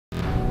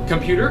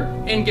Computer,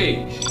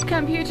 engage.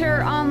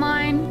 Computer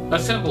online.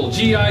 Assemble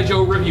G.I.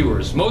 Joe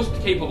reviewers most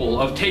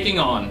capable of taking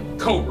on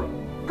COBRA.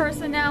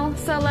 Personnel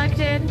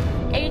selected.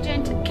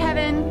 Agent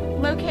Kevin.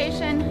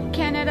 Location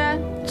Canada.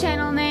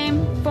 Channel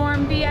name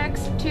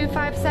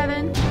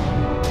FormBX257.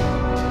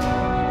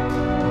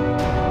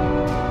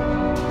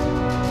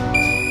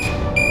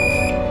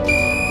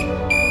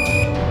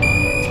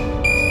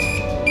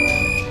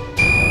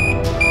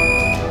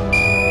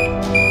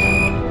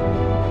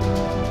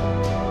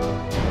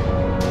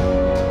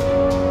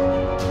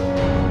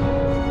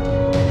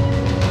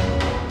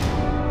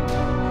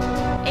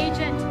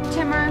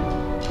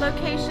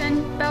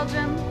 Location,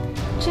 Belgium.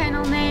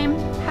 Channel name,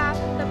 Half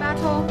the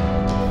Battle.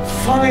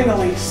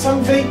 Finally,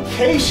 some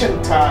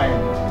vacation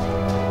time.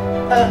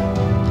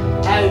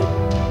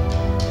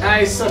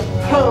 I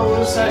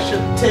suppose I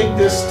should take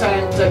this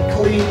time to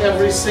clean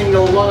every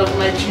single one of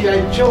my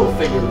G.I. Joe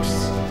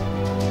figures.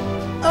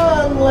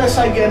 Unless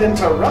I get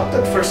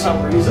interrupted for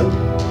some reason.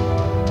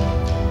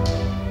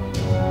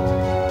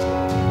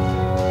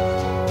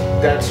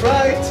 That's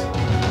right.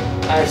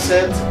 I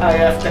said I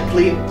have to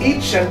clean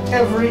each and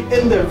every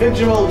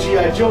individual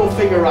G.I. Joe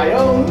figure I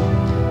own,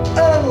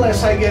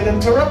 unless I get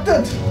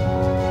interrupted.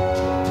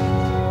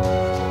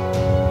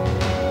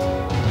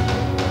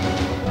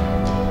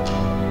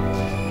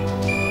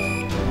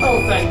 Oh,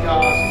 thank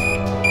God.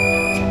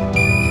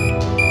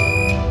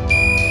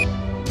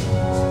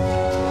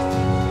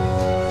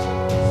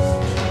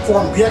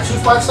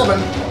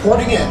 FormBX257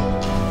 reporting in.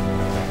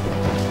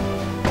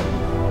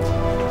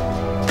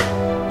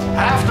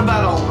 Half the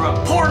battle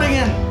reporting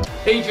in.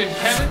 Agent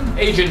Kevin,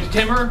 Agent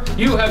Timmer,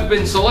 you have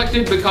been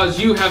selected because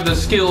you have the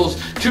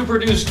skills to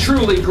produce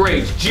truly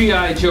great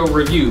G.I. Joe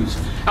reviews.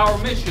 Our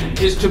mission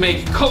is to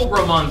make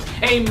Cobra Month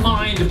a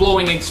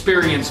mind-blowing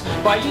experience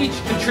by each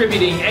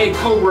contributing a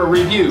Cobra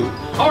review.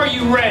 Are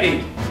you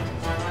ready?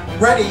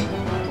 Ready?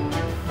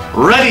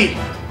 Ready!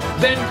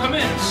 Then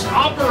commence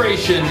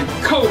Operation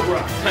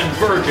Cobra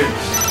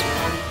Convergence.